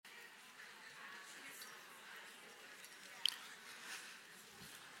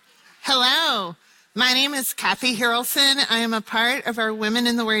Hello, my name is Kathy Harrelson. I am a part of our Women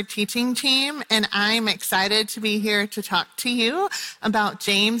in the Word teaching team, and I'm excited to be here to talk to you about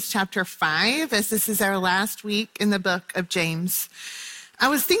James chapter 5, as this is our last week in the book of James. I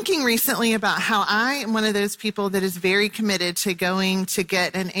was thinking recently about how I am one of those people that is very committed to going to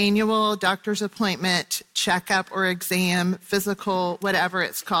get an annual doctor's appointment, checkup or exam, physical, whatever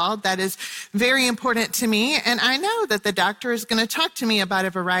it's called. That is very important to me. And I know that the doctor is going to talk to me about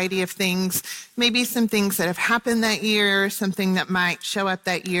a variety of things, maybe some things that have happened that year, something that might show up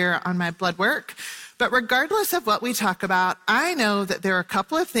that year on my blood work. But regardless of what we talk about, I know that there are a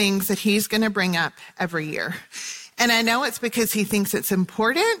couple of things that he's going to bring up every year. And I know it's because he thinks it's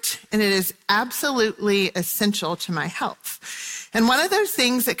important and it is absolutely essential to my health. And one of those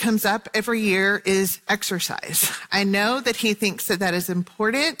things that comes up every year is exercise. I know that he thinks that that is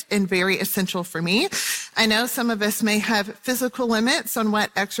important and very essential for me. I know some of us may have physical limits on what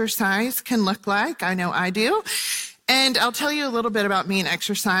exercise can look like. I know I do. And I'll tell you a little bit about me and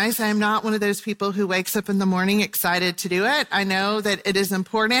exercise. I am not one of those people who wakes up in the morning excited to do it. I know that it is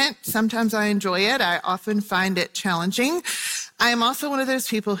important. Sometimes I enjoy it. I often find it challenging. I am also one of those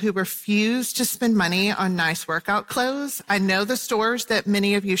people who refuse to spend money on nice workout clothes. I know the stores that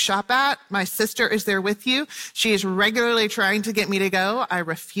many of you shop at. My sister is there with you. She is regularly trying to get me to go. I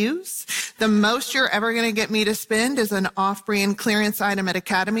refuse. The most you're ever going to get me to spend is an off-brand clearance item at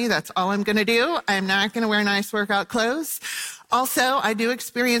Academy. That's all I'm going to do. I'm not going to wear nice workout clothes. Also, I do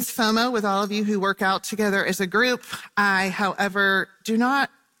experience FOMO with all of you who work out together as a group. I, however, do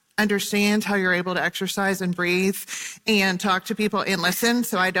not understand how you're able to exercise and breathe and talk to people and listen.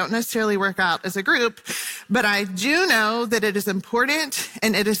 So I don't necessarily work out as a group, but I do know that it is important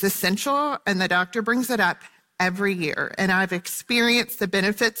and it is essential. And the doctor brings it up every year. And I've experienced the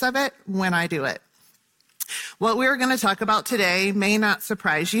benefits of it when I do it. What we're going to talk about today may not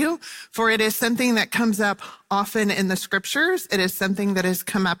surprise you, for it is something that comes up often in the scriptures. It is something that has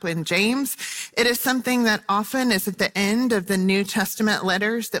come up in James. It is something that often is at the end of the New Testament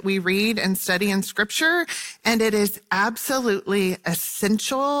letters that we read and study in scripture. And it is absolutely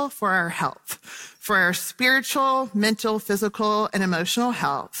essential for our health, for our spiritual, mental, physical, and emotional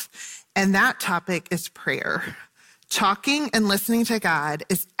health. And that topic is prayer. Talking and listening to God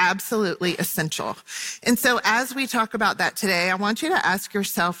is absolutely essential. And so as we talk about that today, I want you to ask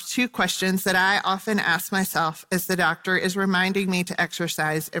yourself two questions that I often ask myself as the doctor is reminding me to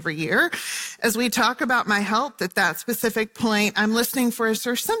exercise every year. As we talk about my health at that specific point, I'm listening for, is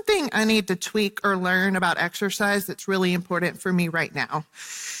there something I need to tweak or learn about exercise that's really important for me right now?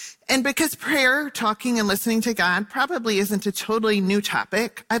 And because prayer, talking and listening to God probably isn't a totally new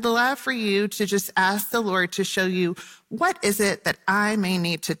topic, I'd love for you to just ask the Lord to show you what is it that I may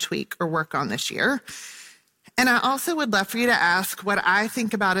need to tweak or work on this year. And I also would love for you to ask what I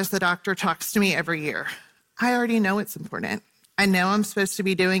think about as the doctor talks to me every year. I already know it's important. I know I'm supposed to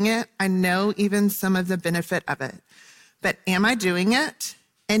be doing it. I know even some of the benefit of it. But am I doing it?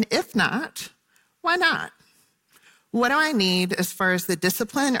 And if not, why not? What do I need as far as the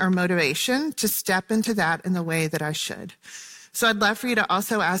discipline or motivation to step into that in the way that I should? So I'd love for you to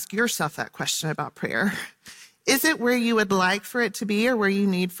also ask yourself that question about prayer. Is it where you would like for it to be or where you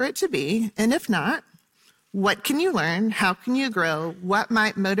need for it to be? And if not, what can you learn? How can you grow? What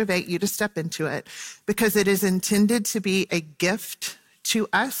might motivate you to step into it? Because it is intended to be a gift to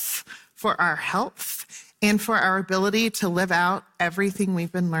us for our health and for our ability to live out everything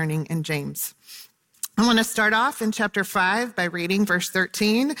we've been learning in James. I want to start off in chapter 5 by reading verse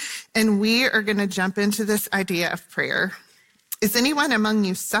 13, and we are going to jump into this idea of prayer. Is anyone among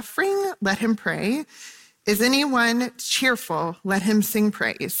you suffering? Let him pray. Is anyone cheerful? Let him sing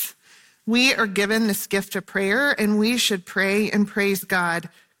praise. We are given this gift of prayer, and we should pray and praise God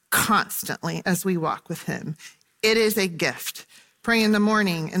constantly as we walk with him. It is a gift. Pray in the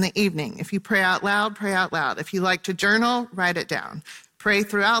morning and the evening. If you pray out loud, pray out loud. If you like to journal, write it down. Pray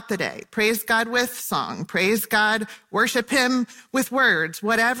throughout the day. Praise God with song. Praise God, worship him with words,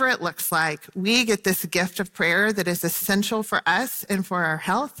 whatever it looks like. We get this gift of prayer that is essential for us and for our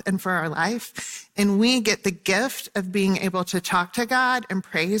health and for our life. And we get the gift of being able to talk to God and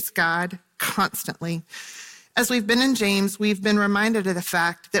praise God constantly. As we've been in James, we've been reminded of the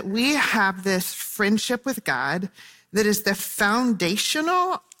fact that we have this friendship with God that is the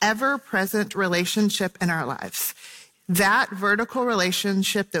foundational, ever-present relationship in our lives. That vertical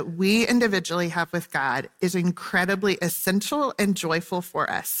relationship that we individually have with God is incredibly essential and joyful for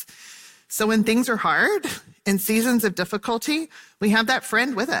us. So when things are hard, in seasons of difficulty, we have that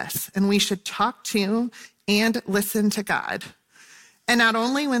friend with us, and we should talk to and listen to God. And not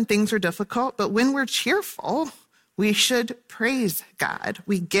only when things are difficult, but when we're cheerful, We should praise God.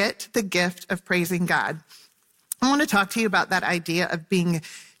 We get the gift of praising God. I want to talk to you about that idea of being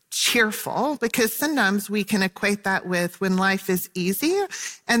cheerful, because sometimes we can equate that with when life is easy,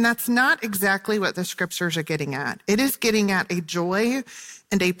 and that's not exactly what the scriptures are getting at. It is getting at a joy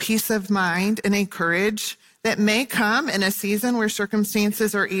and a peace of mind and a courage that may come in a season where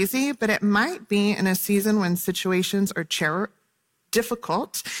circumstances are easy, but it might be in a season when situations are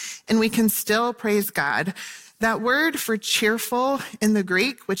difficult, and we can still praise God. That word for cheerful in the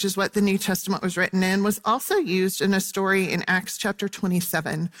Greek, which is what the New Testament was written in, was also used in a story in Acts chapter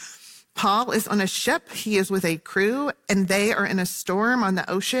 27. Paul is on a ship. He is with a crew, and they are in a storm on the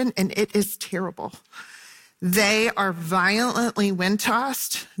ocean, and it is terrible. They are violently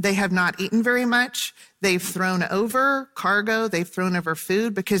wind-tossed. They have not eaten very much. They've thrown over cargo. They've thrown over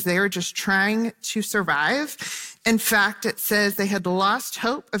food because they are just trying to survive. In fact, it says they had lost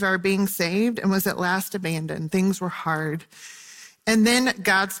hope of our being saved and was at last abandoned. Things were hard. And then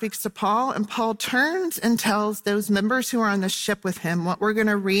God speaks to Paul, and Paul turns and tells those members who are on the ship with him what we're going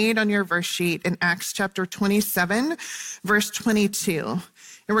to read on your verse sheet in Acts chapter 27, verse 22.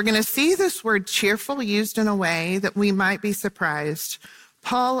 And we're going to see this word cheerful used in a way that we might be surprised.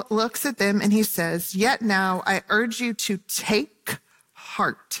 Paul looks at them and he says, "Yet now I urge you to take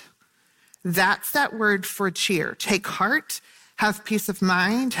heart." That's that word for cheer. Take heart, have peace of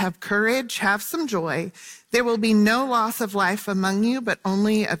mind, have courage, have some joy. There will be no loss of life among you, but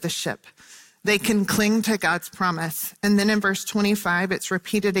only of the ship. They can cling to God's promise. And then in verse 25, it's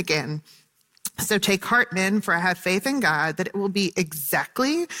repeated again. "So take heart, men, for I have faith in God that it will be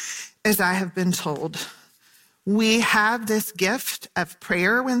exactly as I have been told." We have this gift of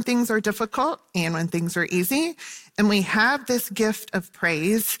prayer when things are difficult and when things are easy. And we have this gift of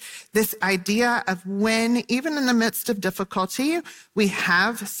praise, this idea of when, even in the midst of difficulty, we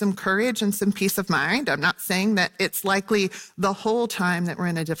have some courage and some peace of mind. I'm not saying that it's likely the whole time that we're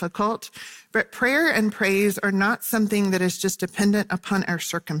in a difficult, but prayer and praise are not something that is just dependent upon our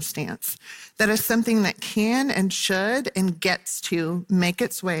circumstance. That is something that can and should and gets to make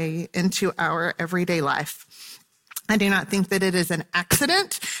its way into our everyday life. I do not think that it is an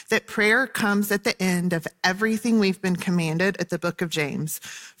accident that prayer comes at the end of everything we've been commanded at the book of James.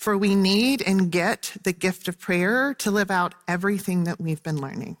 For we need and get the gift of prayer to live out everything that we've been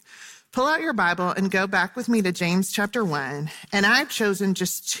learning. Pull out your Bible and go back with me to James chapter 1. And I've chosen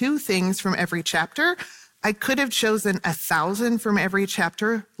just 2 things from every chapter. I could have chosen 1,000 from every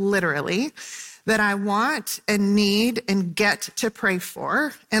chapter, literally, that I want and need and get to pray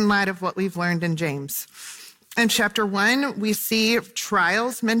for in light of what we've learned in James. In chapter 1, we see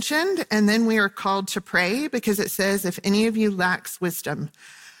trials mentioned, and then we are called to pray because it says, "If any of you lacks wisdom,"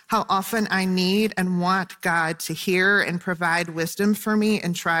 how often I need and want God to hear and provide wisdom for me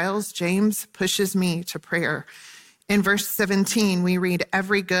in trials. James pushes me to prayer. In verse 17, we read,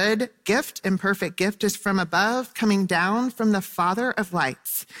 "Every good gift and perfect gift is from above, coming down from the Father of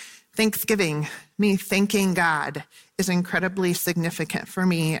lights." Thanksgiving, me thanking God, is incredibly significant for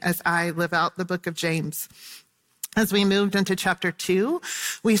me as I live out the book of James. As we moved into chapter 2,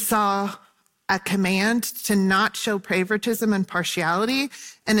 we saw a command to not show favoritism and partiality,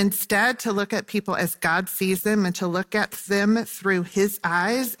 and instead to look at people as God sees them and to look at them through his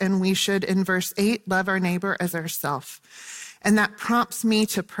eyes. And we should, in verse 8, love our neighbor as ourselves. And that prompts me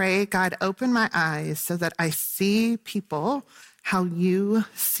to pray, "God, open my eyes so that I see people how you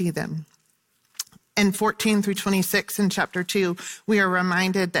see them." In 14 through 26 in chapter 2, we are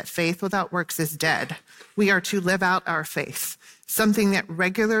reminded that faith without works is dead. We are to live out our faith, something that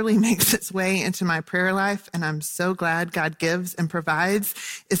regularly makes its way into my prayer life, and I'm so glad God gives and provides,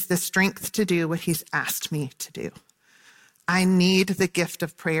 is the strength to do what he's asked me to do. I need the gift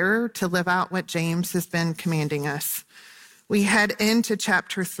of prayer to live out what James has been commanding us. We head into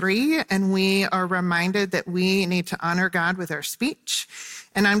chapter 3, and we are reminded that we need to honor God with our speech.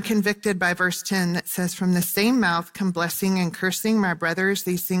 And I'm convicted by verse 10 that says, "From the same mouth come blessing and cursing, my brothers.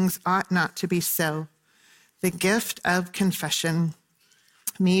 These things ought not to be so." The gift of confession,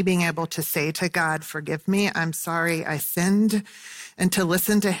 me being able to say to God, "Forgive me, I'm sorry I sinned," and to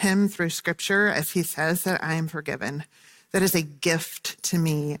listen to him through scripture as he says that I am forgiven. That is a gift to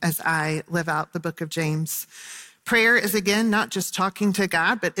me as I live out the book of James. Prayer is, again, not just talking to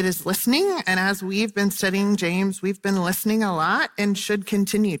God, but it is listening. And as we've been studying James, we've been listening a lot and should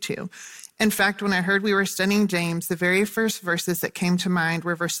continue to. In fact, when I heard we were studying James, the very first verses that came to mind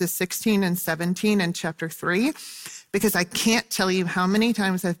were verses 16 and 17 in chapter 3, because I can't tell you how many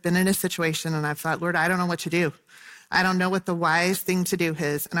times I've been in a situation and I've thought, "Lord, I don't know what to do. I don't know what the wise thing to do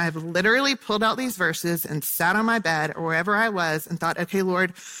is." And I've literally pulled out these verses and sat on my bed or wherever I was and thought, "Okay,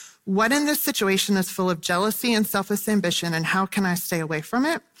 Lord, What in this situation is full of jealousy and selfish ambition, and how can I stay away from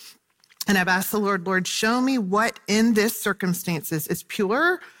it? And I've asked the Lord, show me what in this circumstances is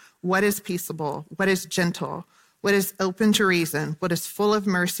pure, what is peaceable, what is gentle, what is open to reason, what is full of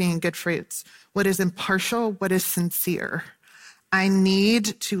mercy and good fruits, what is impartial, what is sincere. I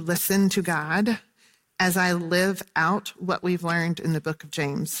need to listen to God as I live out what we've learned in the book of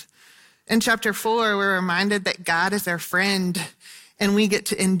James. In chapter 4, we're reminded that God is our friend, and we get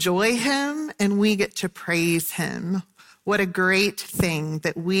to enjoy him and we get to praise him. What a great thing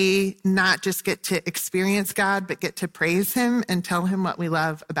that we not just get to experience God, but get to praise him and tell him what we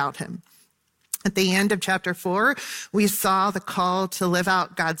love about him. At the end of chapter 4, we saw the call to live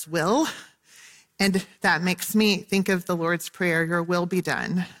out God's will. And that makes me think of the Lord's Prayer, your will be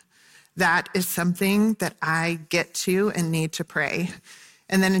done. That is something that I get to and need to pray.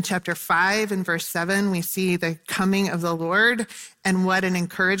 And then in chapter 5 and verse 7, we see the coming of the Lord and what an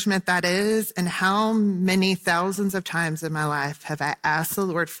encouragement that is, and how many thousands of times in my life have I asked the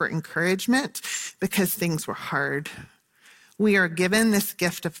Lord for encouragement because things were hard. We are given this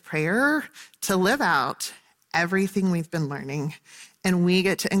gift of prayer to live out everything we've been learning, and we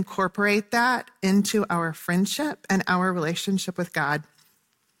get to incorporate that into our friendship and our relationship with God.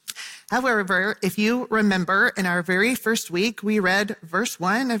 However, if you remember, in our very first week, we read verse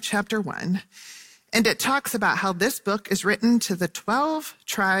 1 of chapter 1, and it talks about how this book is written to the 12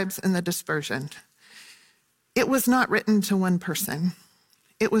 tribes in the dispersion. It was not written to one person.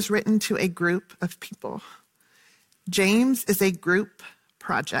 It was written to a group of people. James is a group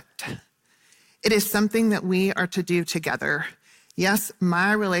project. It is something that we are to do together. Yes,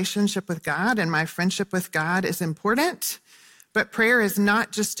 my relationship with God and my friendship with God is important, but prayer is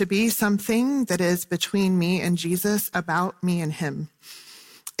not just to be something that is between me and Jesus, about me and him.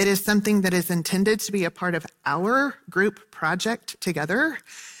 It is something that is intended to be a part of our group project together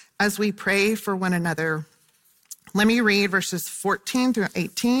as we pray for one another. Let me read verses 14 through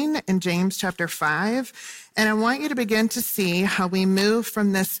 18 in James chapter 5, and I want you to begin to see how we move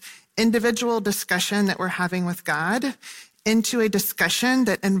from this individual discussion that we're having with God into a discussion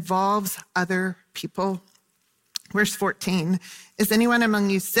that involves other people. Verse 14, is anyone among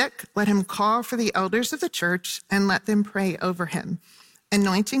you sick? Let him call for the elders of the church and let them pray over him,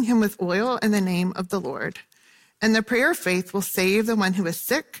 anointing him with oil in the name of the Lord. And the prayer of faith will save the one who is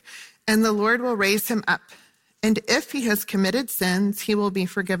sick, and the Lord will raise him up. And if he has committed sins, he will be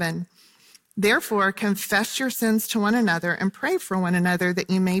forgiven. Therefore, confess your sins to one another and pray for one another that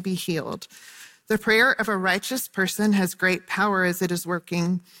you may be healed. The prayer of a righteous person has great power as it is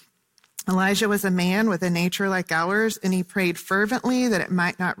working. Elijah was a man with a nature like ours, and he prayed fervently that it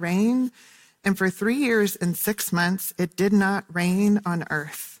might not rain. And for 3 years and 6 months, it did not rain on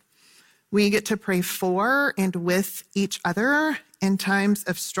earth. We get to pray for and with each other in times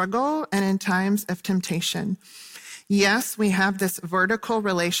of struggle and in times of temptation. Yes, we have this vertical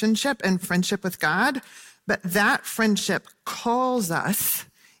relationship and friendship with God, but that friendship calls us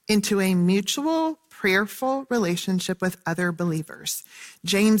into a mutual, prayerful relationship with other believers.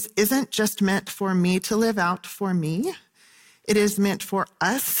 James isn't just meant for me to live out for me. It is meant for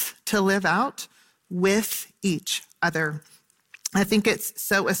us to live out with each other. I think it's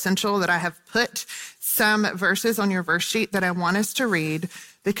so essential that I have put some verses on your verse sheet that I want us to read,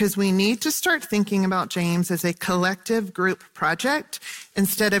 because we need to start thinking about James as a collective group project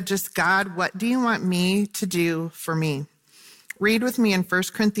instead of just, God, what do you want me to do for me? Read with me in 1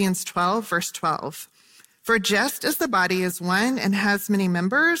 Corinthians 12, verse 12. For just as the body is one and has many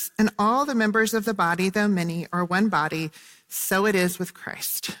members, and all the members of the body, though many, are one body, so it is with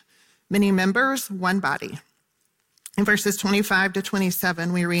Christ. Many members, one body. In verses 25 to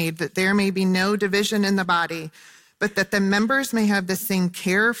 27, we read that there may be no division in the body, but that the members may have the same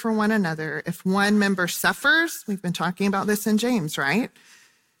care for one another. If one member suffers, we've been talking about this in James, right?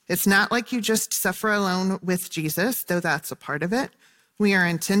 It's not like you just suffer alone with Jesus, though that's a part of it. We are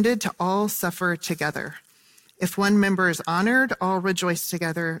intended to all suffer together. If one member is honored, all rejoice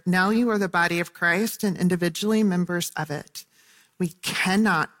together. Now you are the body of Christ and individually members of it. We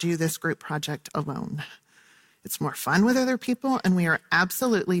cannot do this group project alone. It's more fun with other people, and we are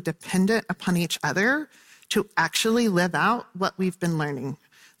absolutely dependent upon each other to actually live out what we've been learning.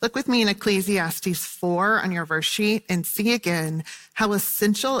 Look with me in Ecclesiastes 4 on your verse sheet and see again how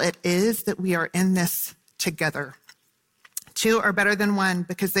essential it is that we are in this together. Two are better than one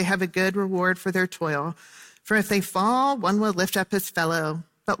because they have a good reward for their toil. For if they fall, one will lift up his fellow.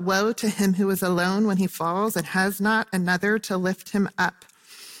 But woe to him who is alone when he falls and has not another to lift him up.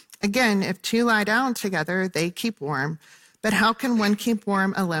 Again, if two lie down together, they keep warm. But how can one keep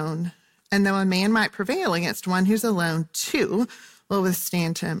warm alone? And though a man might prevail against one who's alone, two will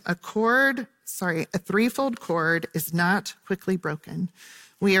withstand him. A threefold cord is not quickly broken.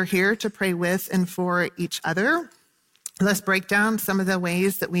 We are here to pray with and for each other. Let's break down some of the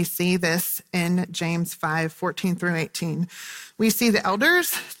ways that we see this in James 5:14 through 18. We see the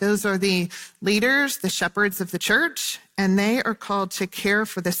elders. Those are the leaders, the shepherds of the church, and they are called to care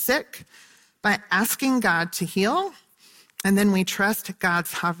for the sick by asking God to heal. And then we trust God's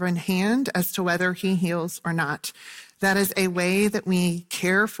sovereign hand as to whether he heals or not. That is a way that we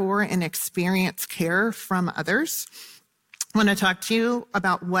care for and experience care from others. I want to talk to you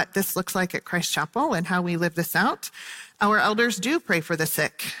about what this looks like at Christ Chapel and how we live this out. Our elders do pray for the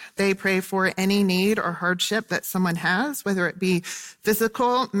sick. They pray for any need or hardship that someone has, whether it be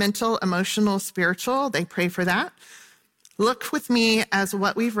physical, mental, emotional, spiritual. They pray for that. Look with me as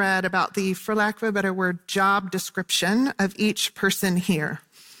what we've read about the, for lack of a better word, job description of each person here.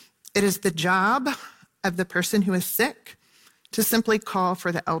 It is the job of the person who is sick to simply call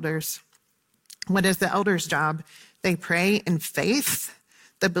for the elders. What is the elders' job? They pray in faith.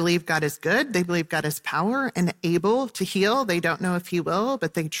 They believe God is good. They believe God has power and able to heal. They don't know if he will,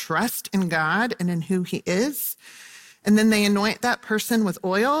 but they trust in God and in who he is. And then they anoint that person with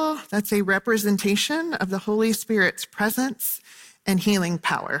oil. That's a representation of the Holy Spirit's presence and healing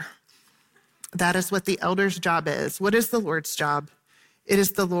power. That is what the elder's job is. What is the Lord's job? It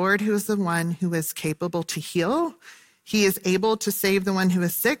is the Lord who is the one who is capable to heal. He is able to save the one who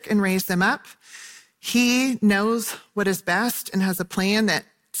is sick and raise them up. He knows what is best and has a plan that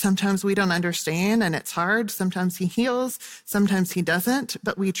sometimes we don't understand and it's hard. Sometimes he heals, sometimes he doesn't,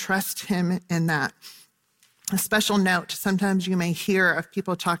 but we trust him in that. A special note, sometimes you may hear of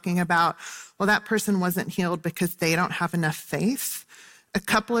people talking about, well, that person wasn't healed because they don't have enough faith. A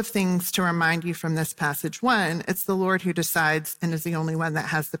couple of things to remind you from this passage. One, it's the Lord who decides and is the only one that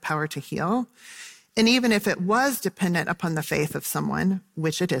has the power to heal. And even if it was dependent upon the faith of someone,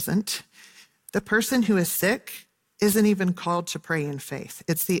 which it isn't, the person who is sick isn't even called to pray in faith.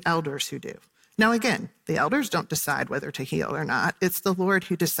 It's the elders who do. Now, again, the elders don't decide whether to heal or not. It's the Lord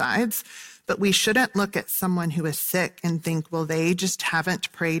who decides. But we shouldn't look at someone who is sick and think, well, they just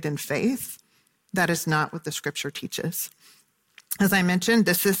haven't prayed in faith. That is not what the scripture teaches. As I mentioned,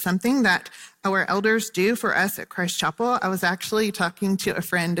 this is something that our elders do for us at Christ Chapel. I was actually talking to a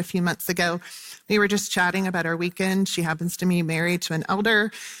friend a few months ago. We were just chatting about our weekend. She happens to be married to an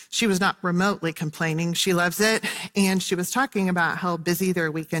elder. She was not remotely complaining. She loves it. And she was talking about how busy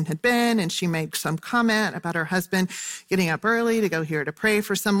their weekend had been. And she made some comment about her husband getting up early to go here to pray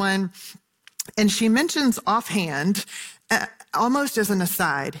for someone. And she mentions offhand, almost as an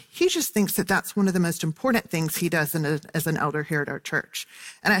aside, he just thinks that that's one of the most important things he does as an elder here at our church.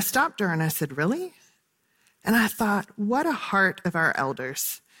 And I stopped her and I said, really? And I thought, what a heart of our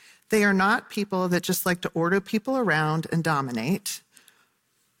elders. They are not people that just like to order people around and dominate.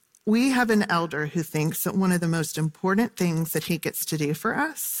 We have an elder who thinks that one of the most important things that he gets to do for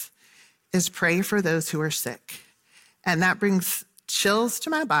us is pray for those who are sick. And that brings chills to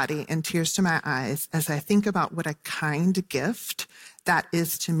my body and tears to my eyes as I think about what a kind gift that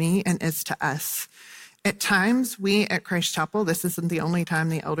is to me and is to us. At times, we at Christ Chapel, this isn't the only time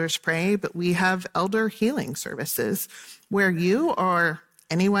the elders pray, but we have elder healing services where you or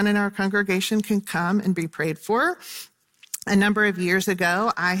anyone in our congregation can come and be prayed for. A number of years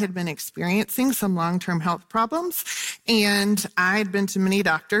ago, I had been experiencing some long-term health problems, and I'd been to many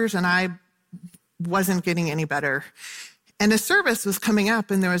doctors, and I wasn't getting any better. And a service was coming up,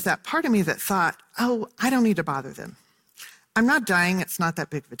 and there was that part of me that thought, oh, I don't need to bother them. I'm not dying. It's not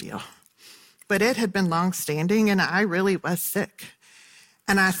that big of a deal. But it had been long-standing, and I really was sick.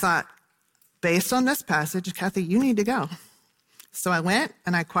 And I thought, based on this passage, Kathy, you need to go. So I went,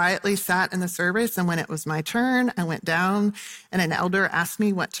 and I quietly sat in the service, and when it was my turn, I went down, and an elder asked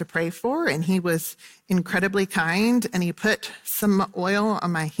me what to pray for, and he was incredibly kind, and he put some oil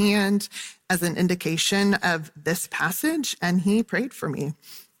on my hand as an indication of this passage, and he prayed for me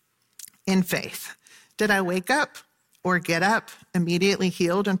in faith. Did I wake up or get up immediately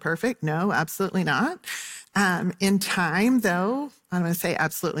healed and perfect? No, absolutely not. In time, though, I'm going to say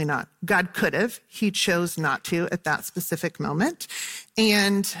absolutely not. God could have. He chose not to at that specific moment.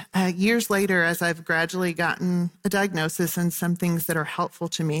 And years later, as I've gradually gotten a diagnosis and some things that are helpful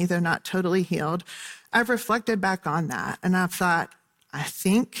to me, they're not totally healed, I've reflected back on that. And I've thought,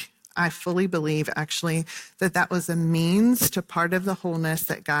 I fully believe, actually, that that was a means to part of the wholeness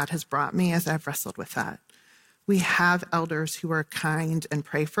that God has brought me as I've wrestled with that. We have elders who are kind and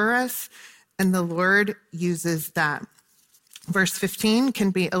pray for us, and the Lord uses that. Verse 15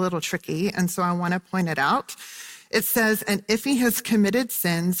 can be a little tricky, and so I want to point it out. It says, and if he has committed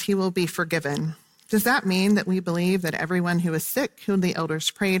sins, he will be forgiven. Does that mean that we believe that everyone who is sick, whom the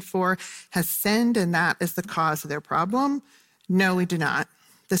elders prayed for, has sinned and that is the cause of their problem? No, we do not.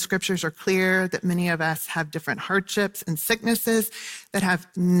 The scriptures are clear that many of us have different hardships and sicknesses that have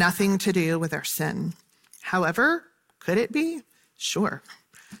nothing to do with our sin. However, could it be? Sure.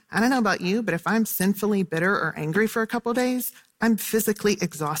 I don't know about you, but if I'm sinfully bitter or angry for a couple days, I'm physically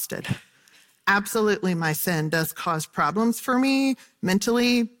exhausted. Absolutely, my sin does cause problems for me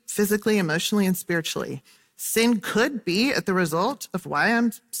mentally, physically, emotionally, and spiritually. Sin could be at the result of why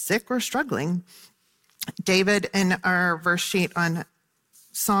I'm sick or struggling. David, in our verse sheet on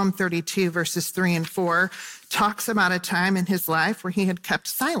Psalm 32, verses 3 and 4, talks about a time in his life where he had kept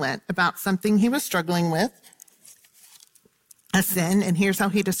silent about something he was struggling with, a sin, and here's how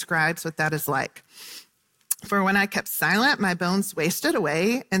he describes what that is like. For when I kept silent, my bones wasted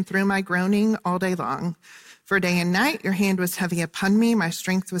away, and through my groaning all day long. For day and night your hand was heavy upon me, my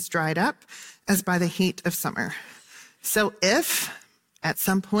strength was dried up, as by the heat of summer. So if, at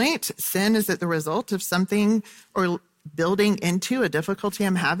some point, sin is at the result of something or building into a difficulty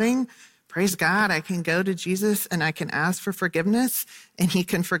I'm having, praise God, I can go to Jesus and I can ask for forgiveness, and he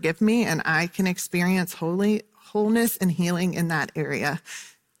can forgive me, and I can experience wholeness and healing in that area,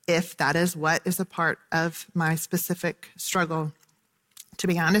 if that is what is a part of my specific struggle. To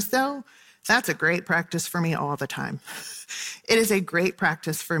be honest, though, that's a great practice for me all the time. It is a great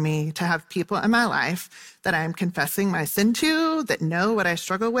practice for me to have people in my life that I'm confessing my sin to, that know what I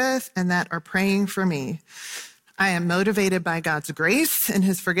struggle with, and that are praying for me. I am motivated by God's grace and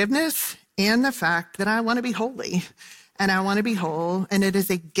his forgiveness and the fact that I want to be holy. And I want to be whole, and it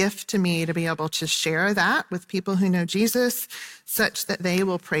is a gift to me to be able to share that with people who know Jesus, such that they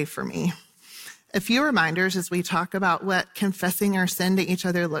will pray for me. A few reminders as we talk about what confessing our sin to each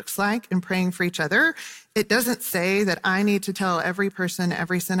other looks like and praying for each other. It doesn't say that I need to tell every person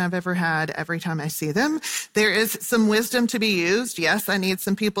every sin I've ever had every time I see them. There is some wisdom to be used. Yes, I need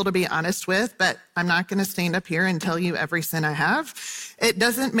some people to be honest with, but I'm not going to stand up here and tell you every sin I have. It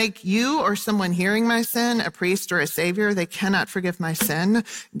doesn't make you or someone hearing my sin a priest or a savior. They cannot forgive my sin.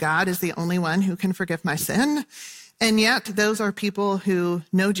 God is the only one who can forgive my sin. And yet those are people who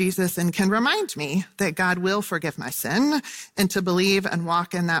know Jesus and can remind me that God will forgive my sin and to believe and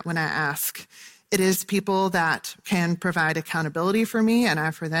walk in that when I ask. It is people that can provide accountability for me and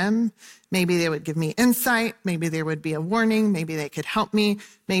I for them. Maybe they would give me insight. Maybe there would be a warning. Maybe they could help me.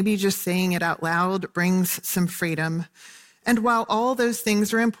 Maybe just saying it out loud brings some freedom. And while all those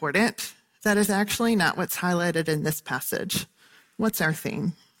things are important, that is actually not what's highlighted in this passage. What's our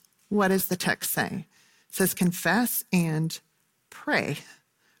theme? What does the text say? It says, confess and pray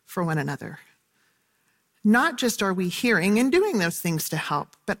for one another. Not just are we hearing and doing those things to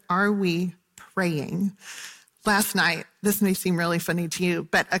help, but are we praying? Last night, this may seem really funny to you,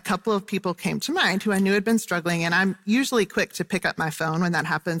 but a couple of people came to mind who I knew had been struggling, and I'm usually quick to pick up my phone when that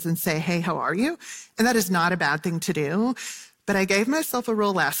happens and say, hey, how are you? And that is not a bad thing to do. But I gave myself a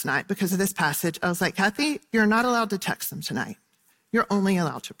rule last night because of this passage. I was like, Kathy, you're not allowed to text them tonight. You're only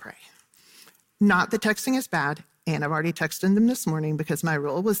allowed to pray. Not that texting is bad, and I've already texted them this morning because my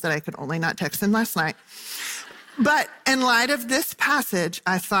rule was that I could only not text them last night. But in light of this passage,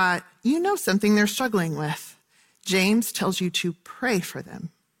 I thought, you know something they're struggling with. James tells you to pray for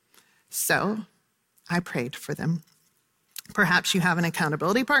them. So I prayed for them. Perhaps you have an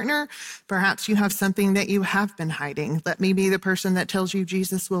accountability partner. Perhaps you have something that you have been hiding. Let me be the person that tells you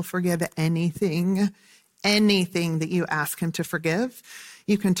Jesus will forgive anything that you ask him to forgive.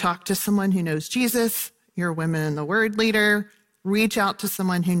 You can talk to someone who knows Jesus, your Women in the Word leader. Reach out to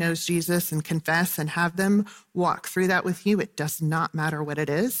someone who knows Jesus and confess and have them walk through that with you. It does not matter what it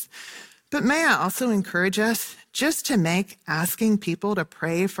is. But may I also encourage us just to make asking people to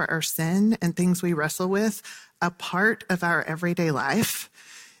pray for our sin and things we wrestle with a part of our everyday life.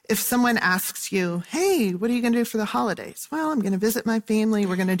 If someone asks you, hey, what are you going to do for the holidays? Well, I'm going to visit my family.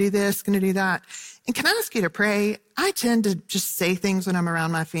 We're going to do this, going to do that. And can I ask you to pray? I tend to just say things when I'm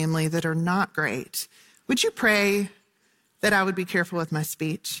around my family that are not great. Would you pray that I would be careful with my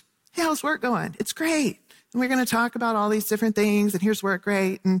speech? Hey, how's work going? It's great. And we're going to talk about all these different things, and here's work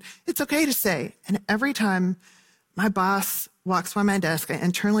great. And it's okay to say. And every time my boss walks by my desk, I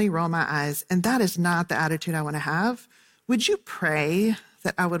internally roll my eyes, and that is not the attitude I want to have. Would you pray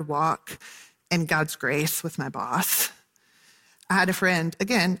that I would walk in God's grace with my boss? I had a friend,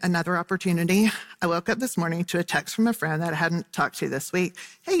 again, another opportunity. I woke up this morning to a text from a friend that I hadn't talked to this week.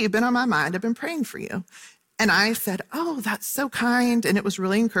 Hey, you've been on my mind. I've been praying for you. And I said, oh, that's so kind. And it was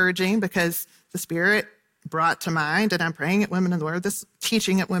really encouraging because the Spirit brought to mind, and I'm praying at Women in the Word,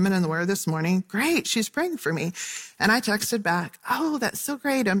 teaching at Women in the Word this morning. Great, she's praying for me. And I texted back, oh, that's so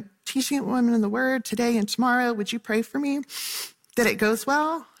great. I'm teaching at Women in the Word today and tomorrow. Would you pray for me that it goes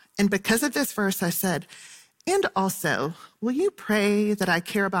well? And because of this verse, I said, and also, will you pray that I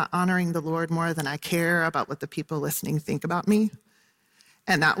care about honoring the Lord more than I care about what the people listening think about me?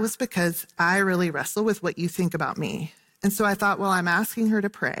 And that was because I really wrestle with what you think about me. And so I thought, well, I'm asking her to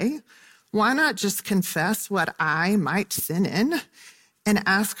pray. Why not just confess what I might sin in and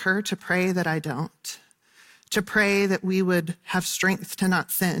ask her to pray that I don't? To pray that we would have strength to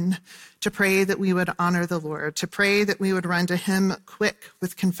not sin, to pray that we would honor the Lord, to pray that we would run to him quick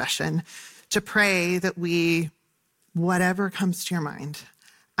with confession, to pray that whatever comes to your mind.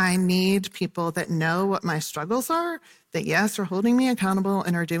 I need people that know what my struggles are, that yes, are holding me accountable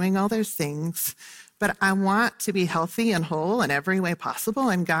and are doing all those things, but I want to be healthy and whole in every way possible,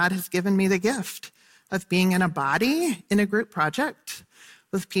 and God has given me the gift of being in a body, in a group project,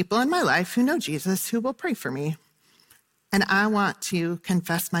 with people in my life who know Jesus, who will pray for me. And I want to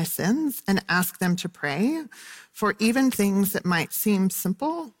confess my sins and ask them to pray for even things that might seem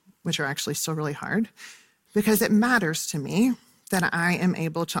simple, which are actually still really hard, because it matters to me that I am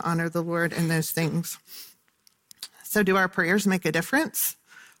able to honor the Lord in those things. So do our prayers make a difference?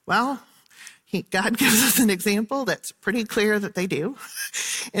 Well, God gives us an example that's pretty clear that they do.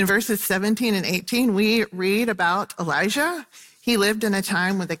 In verses 17 and 18, we read about Elijah. He lived in a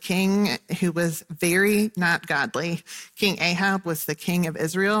time with a king who was very not godly. King Ahab was the king of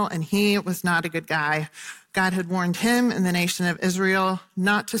Israel, and he was not a good guy. God had warned him and the nation of Israel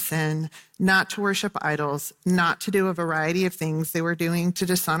not to sin, not to worship idols, not to do a variety of things they were doing to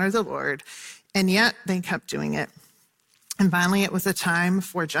dishonor the Lord, and yet they kept doing it. And finally, it was a time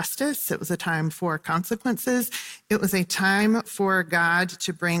for justice. It was a time for consequences. It was a time for God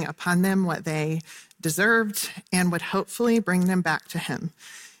to bring upon them what they deserved and would hopefully bring them back to him.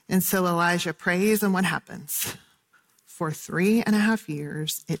 And so Elijah prays, and what happens? For 3.5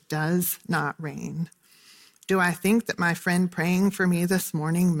 years, it does not rain. Do I think that my friend praying for me this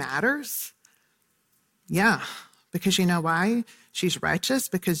morning matters? Yeah, because you know why? She's righteous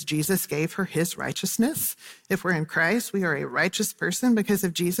because Jesus gave her his righteousness. If we're in Christ, we are a righteous person because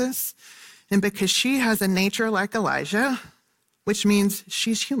of Jesus. And because she has a nature like Elijah, which means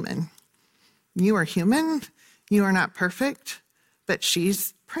she's human. You are human. You are not perfect, but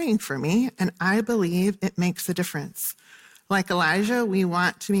she's praying for me, and I believe it makes a difference. Like Elijah, we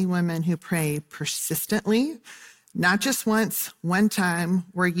want to be women who pray persistently, not just once, one time.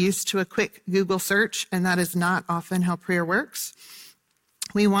 We're used to a quick Google search, and that is not often how prayer works.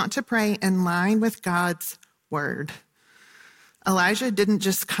 We want to pray in line with God's word. Elijah didn't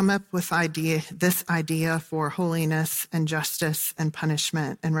just come up with this idea for holiness and justice and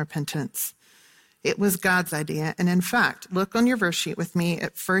punishment and repentance. It was God's idea. And in fact, look on your verse sheet with me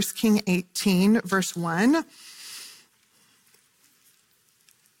at 1 Kings 18, verse 1.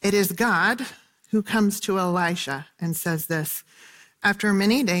 It is God who comes to Elisha and says this: after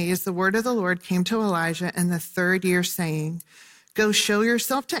many days, the word of the Lord came to Elijah in the 3rd year, saying, go show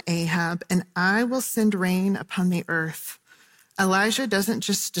yourself to Ahab, and I will send rain upon the earth. Elijah doesn't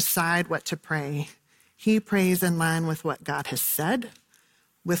just decide what to pray. He prays in line with what God has said,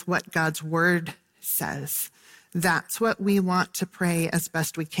 with what God's word says. That's what we want to pray as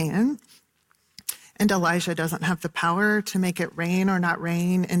best we can. And Elijah doesn't have the power to make it rain or not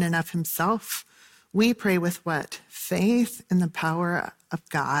rain in and of himself. We pray with what? Faith in the power of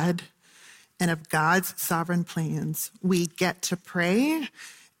God and of God's sovereign plans. We get to pray,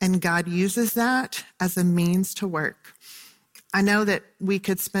 and God uses that as a means to work. I know that we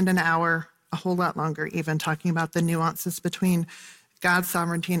could spend an hour, a whole lot longer even, talking about the nuances between God's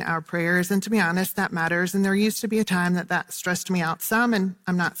sovereignty and our prayers. And to be honest, that matters. And there used to be a time that stressed me out some, and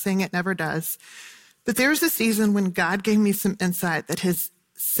I'm not saying it never does. But there's a season when God gave me some insight that has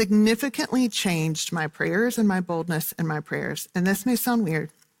significantly changed my prayers and my boldness in my prayers. And this may sound weird.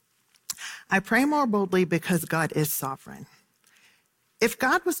 I pray more boldly because God is sovereign. If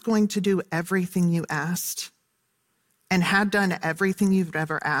God was going to do everything you asked and had done everything you've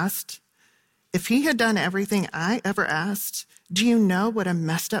ever asked, if he had done everything I ever asked, do you know what a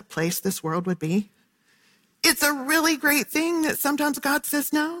messed up place this world would be? It's a really great thing that sometimes God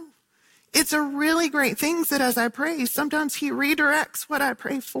says no. It's a really great thing that as I pray, sometimes he redirects what I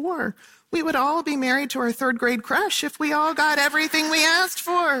pray for. We would all be married to our 3rd grade crush if we all got everything we asked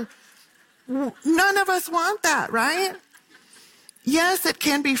for. None of us want that, right? Yes, it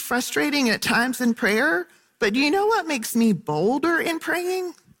can be frustrating at times in prayer, but do you know what makes me bolder in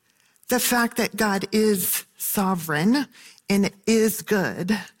praying? The fact that God is sovereign and is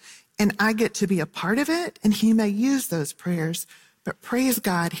good, and I get to be a part of it, and he may use those prayers But praise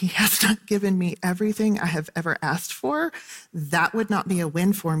God, he has not given me everything I have ever asked for. That would not be a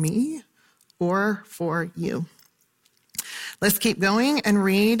win for me or for you. Let's keep going and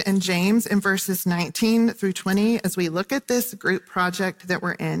read in James in verses 19 through 20 as we look at this group project that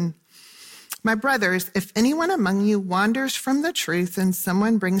we're in. My brothers, if anyone among you wanders from the truth and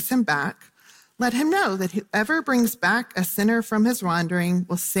someone brings him back, let him know that whoever brings back a sinner from his wandering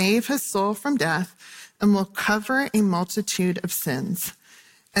will save his soul from death and will cover a multitude of sins.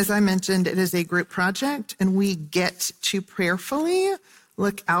 As I mentioned, it is a group project, and we get to prayerfully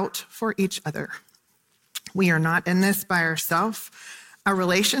look out for each other. We are not in this by ourselves. Our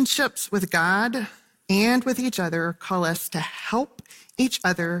relationships with God and with each other call us to help each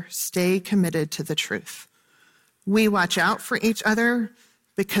other stay committed to the truth. We watch out for each other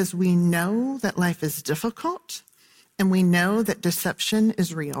because we know that life is difficult and we know that deception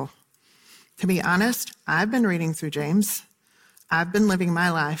is real. To be honest, I've been reading through James. I've been living my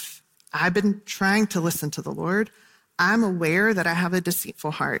life. I've been trying to listen to the Lord. I'm aware that I have a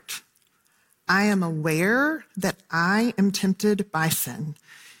deceitful heart. I am aware that I am tempted by sin.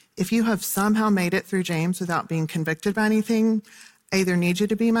 If you have somehow made it through James without being convicted by anything, I either need you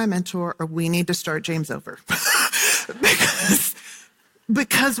to be my mentor or we need to start James over.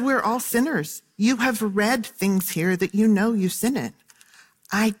 because we're all sinners. You have read things here that you know you sin in.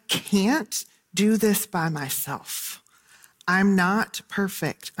 I can't do this by myself. I'm not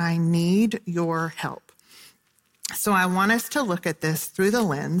perfect. I need your help. So I want us to look at this through the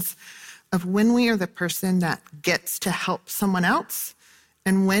lens of when we are the person that gets to help someone else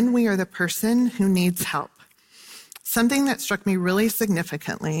and when we are the person who needs help. Something that struck me really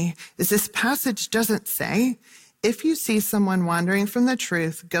significantly is this passage doesn't say, if you see someone wandering from the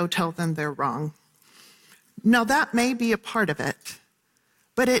truth, go tell them they're wrong. Now, that may be a part of it,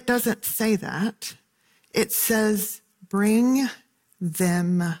 but it doesn't say that. It says, bring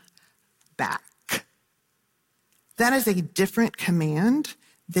them back. That is a different command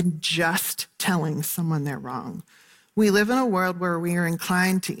than just telling someone they're wrong. We live in a world where we are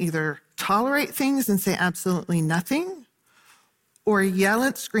inclined to either tolerate things and say absolutely nothing, or yell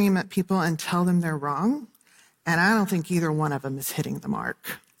and scream at people and tell them they're wrong. And I don't think either one of them is hitting the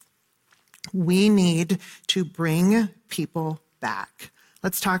mark. We need to bring people back.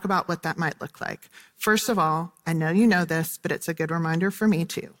 Let's talk about what that might look like. First of all, I know you know this, but it's a good reminder for me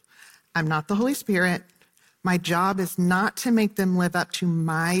too. I'm not the Holy Spirit. My job is not to make them live up to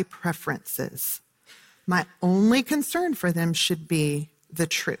my preferences. My only concern for them should be the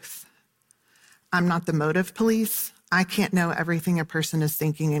truth. I'm not the motive police. I can't know everything a person is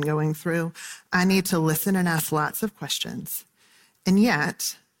thinking and going through. I need to listen and ask lots of questions. And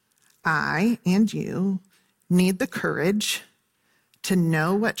yet, I and you need the courage to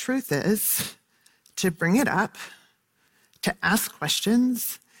know what truth is, to bring it up, to ask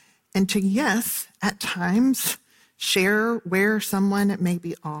questions, and to, yes, at times, share where someone may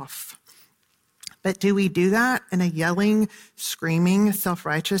be off. But do we do that in a yelling, screaming,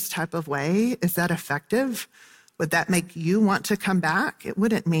 self-righteous type of way? Is that effective? Would that make you want to come back? It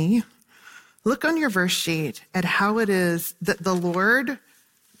wouldn't me. Look on your verse sheet at how it is that the Lord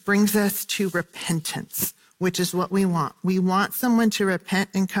brings us to repentance, which is what we want. We want someone to repent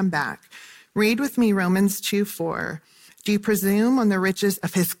and come back. Read with me Romans 2:4. Do you presume on the riches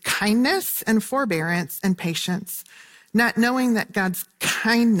of his kindness and forbearance and patience, not knowing that God's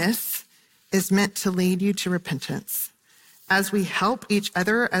kindness is meant to lead you to repentance? As we help each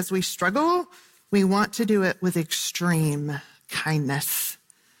other, as we struggle, we want to do it with extreme kindness.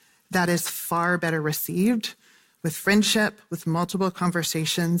 That is far better received with friendship, with multiple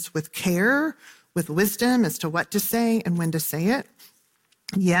conversations, with care, with wisdom as to what to say and when to say it.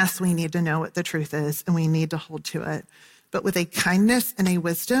 Yes, we need to know what the truth is and we need to hold to it, but with a kindness and a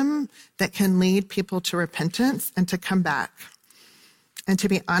wisdom that can lead people to repentance and to come back. And to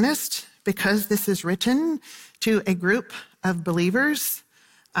be honest, because this is written to a group of believers,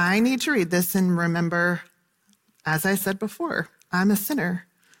 I need to read this and remember, as I said before, I'm a sinner.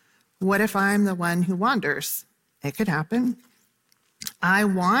 What if I'm the one who wanders? It could happen. I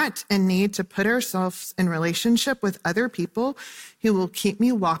want and need to put ourselves in relationship with other people who will keep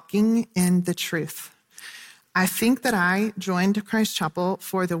me walking in the truth. I think that I joined Christ Chapel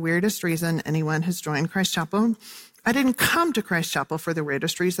for the weirdest reason anyone has joined Christ Chapel. I didn't come to Christ Chapel for the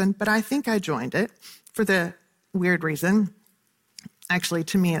weirdest reason, but I think I joined it for the weird reason. Actually,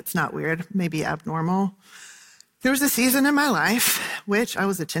 to me, it's not weird, maybe abnormal. There was a season in my life which I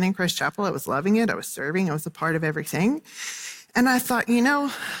was attending Christ Chapel. I was loving it. I was serving. I was a part of everything. And I thought,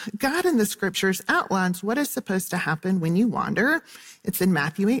 God in the scriptures outlines what is supposed to happen when you wander. It's in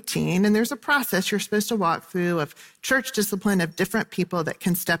Matthew 18, and there's a process you're supposed to walk through of church discipline of different people that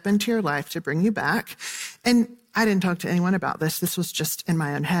can step into your life to bring you back. And I didn't talk to anyone about this. This was just in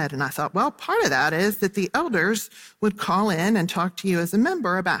my own head. And I thought, well, part of that is that the elders would call in and talk to you as a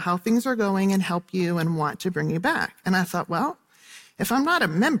member about how things are going and help you and want to bring you back. And I thought, well, if I'm not a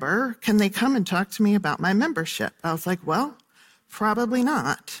member, can they come and talk to me about my membership? I was like, well, probably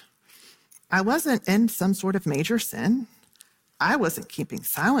not. I wasn't in some sort of major sin. I wasn't keeping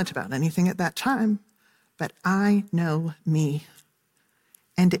silent about anything at that time, but I know me.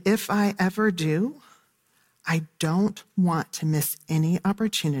 And if I ever do, I don't want to miss any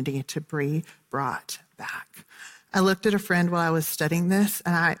opportunity to be brought back. I looked at a friend while I was studying this,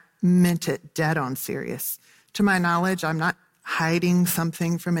 and I meant it dead on serious. To my knowledge, I'm not hiding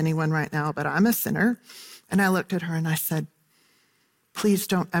something from anyone right now, but I'm a sinner. And I looked at her and I said, please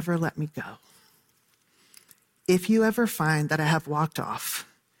don't ever let me go. If you ever find that I have walked off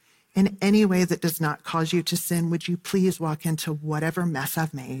in any way that does not cause you to sin, would you please walk into whatever mess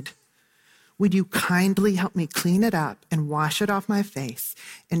I've made? Would you kindly help me clean it up and wash it off my face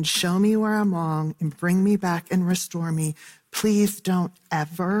and show me where I'm wrong and bring me back and restore me? Please don't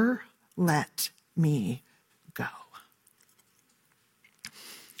ever let me go.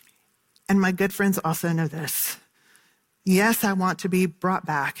 And my good friends also know this. Yes, I want to be brought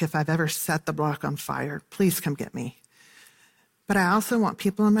back if I've ever set the block on fire. Please come get me. But I also want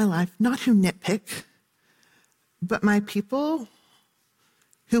people in my life, not who nitpick, but my people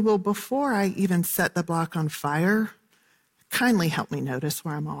who will, before I even set the block on fire, kindly help me notice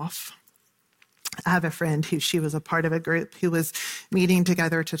where I'm off. I have a friend she was a part of a group who was meeting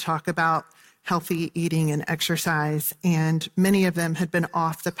together to talk about healthy eating and exercise, and many of them had been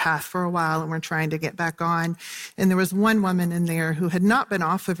off the path for a while and were trying to get back on. And there was one woman in there who had not been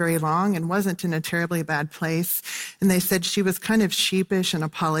off for very long and wasn't in a terribly bad place. And they said she was kind of sheepish and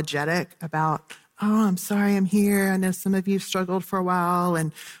apologetic about, oh, I'm sorry I'm here. I know some of you struggled for a while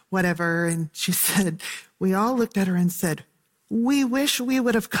and whatever. And she said, we all looked at her and said, we wish we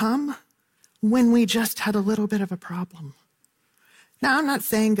would have come when we just had a little bit of a problem. Now, I'm not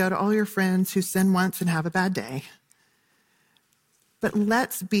saying go to all your friends who sin once and have a bad day, but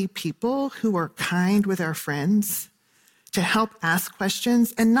let's be people who are kind with our friends to help ask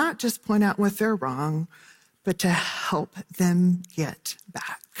questions and not just point out what they're wrong, but to help them get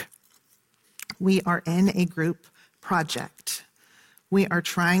back. We are in a group project. We are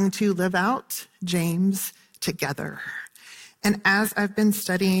trying to live out James together. And as I've been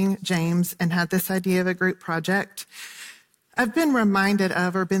studying James and had this idea of a group project, I've been reminded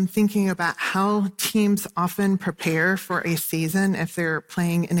of or been thinking about how teams often prepare for a season if they're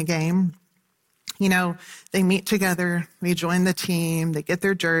playing in a game. They meet together, they join the team, they get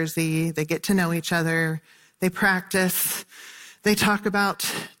their jersey, they get to know each other, they practice, they talk about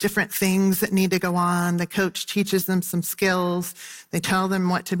different things that need to go on. The coach teaches them some skills, they tell them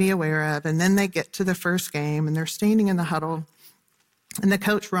what to be aware of, and then they get to the first game and they're standing in the huddle. And the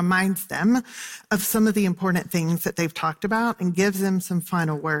coach reminds them of some of the important things that they've talked about and gives them some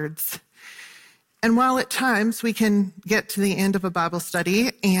final words. And while at times we can get to the end of a Bible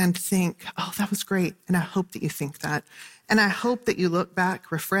study and think, oh, that was great, and I hope that you think that, and I hope that you look back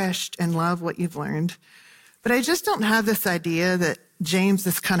refreshed and love what you've learned, but I just don't have this idea that James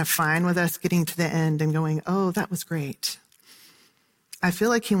is kind of fine with us getting to the end and going, oh, that was great. I feel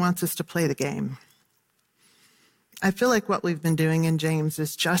like he wants us to play the game. I feel like what we've been doing in James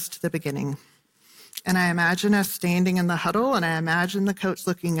is just the beginning. And I imagine us standing in the huddle, and I imagine the coach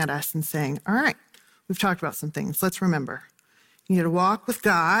looking at us and saying, all right, we've talked about some things. Let's remember. You need to walk with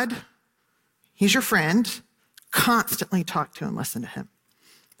God. He's your friend. Constantly talk to him, listen to him.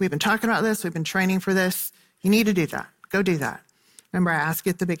 We've been talking about this. We've been training for this. You need to do that. Go do that. Remember, I asked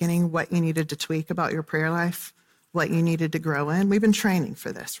you at the beginning what you needed to tweak about your prayer life, what you needed to grow in. We've been training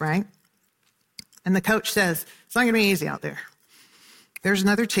for this, right? And the coach says, it's not going to be easy out there. There's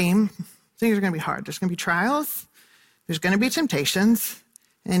another team. Things are going to be hard. There's going to be trials. There's going to be temptations.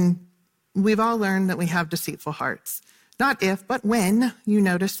 And we've all learned that we have deceitful hearts. Not if, but when you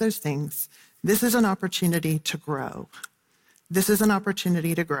notice those things, this is an opportunity to grow. This is an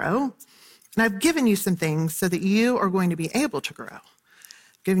opportunity to grow. And I've given you some things so that you are going to be able to grow.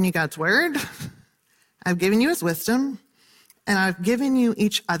 I've given you God's word. I've given you his wisdom. And I've given you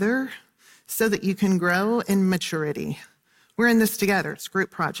each other so that you can grow in maturity. We're in this together. It's a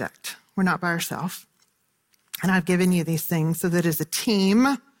group project. We're not by ourselves. And I've given you these things so that as a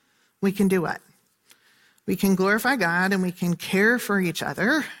team, we can do what? We can glorify God and we can care for each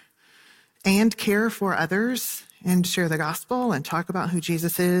other and care for others and share the gospel and talk about who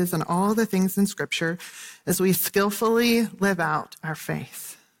Jesus is and all the things in Scripture as we skillfully live out our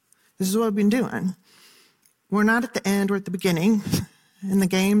faith. This is what we've been doing. We're not at the end, we're at the beginning, and the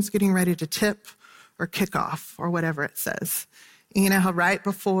game's getting ready to tip or kick off or whatever it says. You know how right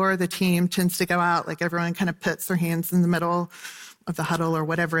before the team tends to go out, like everyone kind of puts their hands in the middle of the huddle or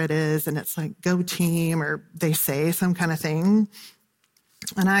whatever it is, and it's like, go team, or they say some kind of thing.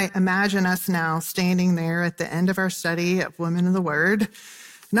 And I imagine us now standing there at the end of our study of Women in the Word,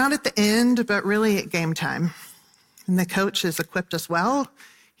 not at the end, but really at game time. And the coach has equipped us well.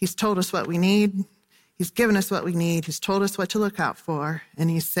 He's told us what we need. He's given us what we need. He's told us what to look out for. And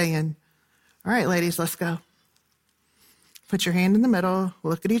he's saying, all right, ladies, let's go. Put your hand in the middle,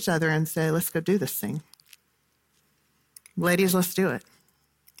 look at each other and say, let's go do this thing. Ladies, let's do it.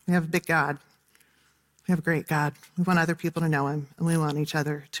 We have a big God. We have a great God. We want other people to know him, and we want each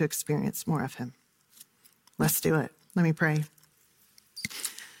other to experience more of him. Let's do it. Let me pray.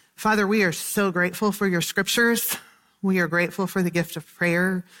 Father, we are so grateful for your scriptures. We are grateful for the gift of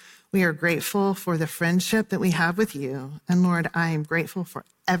prayer. We are grateful for the friendship that we have with you. And Lord, I am grateful for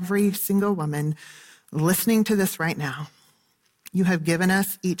every single woman listening to this right now. You have given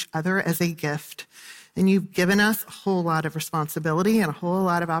us each other as a gift, and you've given us a whole lot of responsibility and a whole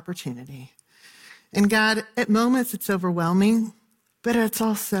lot of opportunity. And God, at moments it's overwhelming, but it's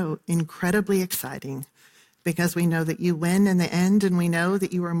also incredibly exciting because we know that you win in the end, and we know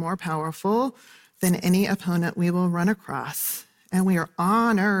that you are more powerful than any opponent we will run across. And we are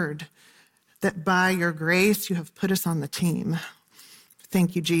honored that by your grace you have put us on the team.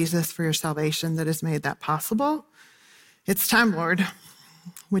 Thank you, Jesus, for your salvation that has made that possible. It's time, Lord.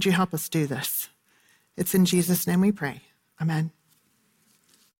 Would you help us do this? It's in Jesus' name we pray. Amen.